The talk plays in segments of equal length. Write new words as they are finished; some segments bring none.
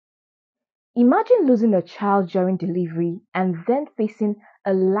Imagine losing a child during delivery and then facing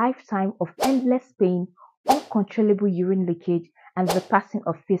a lifetime of endless pain, uncontrollable urine leakage, and the passing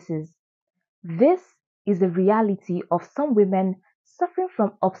of feces. This is the reality of some women suffering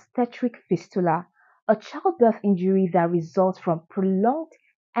from obstetric fistula, a childbirth injury that results from prolonged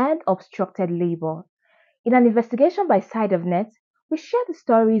and obstructed labor. In an investigation by Side of Net, we share the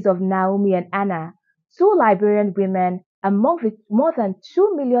stories of Naomi and Anna, two Liberian women among the more than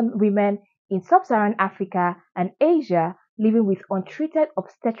 2 million women in sub-Saharan Africa and Asia living with untreated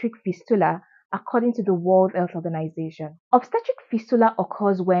obstetric fistula, according to the World Health Organization. Obstetric fistula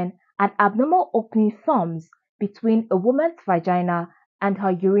occurs when an abnormal opening forms between a woman's vagina and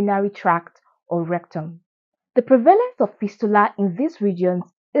her urinary tract or rectum. The prevalence of fistula in these regions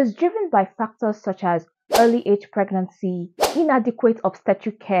is driven by factors such as early age pregnancy, inadequate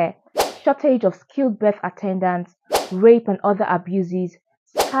obstetric care, shortage of skilled birth attendants, rape and other abuses,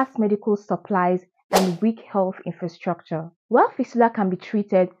 scarce medical supplies, and weak health infrastructure. While fistula can be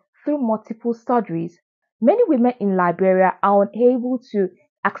treated through multiple surgeries, many women in Liberia are unable to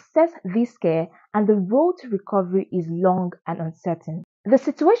access this care, and the road to recovery is long and uncertain. The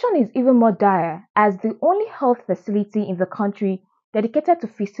situation is even more dire as the only health facility in the country dedicated to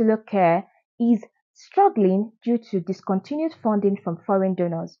fistula care is struggling due to discontinued funding from foreign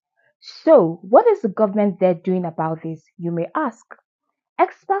donors. So, what is the government there doing about this, you may ask?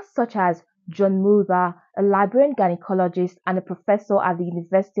 Experts such as John Mulva, a Liberian gynecologist and a professor at the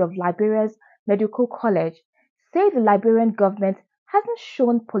University of Liberia's Medical College, say the Liberian government hasn't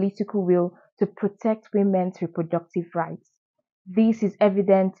shown political will to protect women's reproductive rights. This is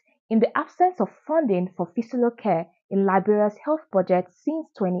evident in the absence of funding for fistula care in Liberia's health budget since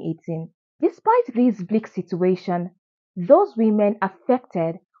 2018. Despite this bleak situation, those women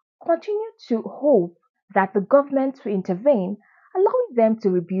affected continue to hope that the government will intervene, allowing them to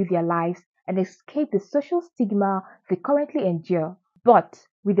rebuild their lives and escape the social stigma they currently endure. But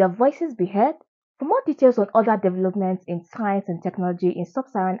will their voices be heard? For more details on other developments in science and technology in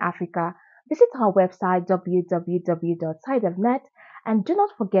sub-Saharan Africa, visit our website www.sideofnet and do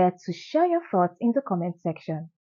not forget to share your thoughts in the comment section.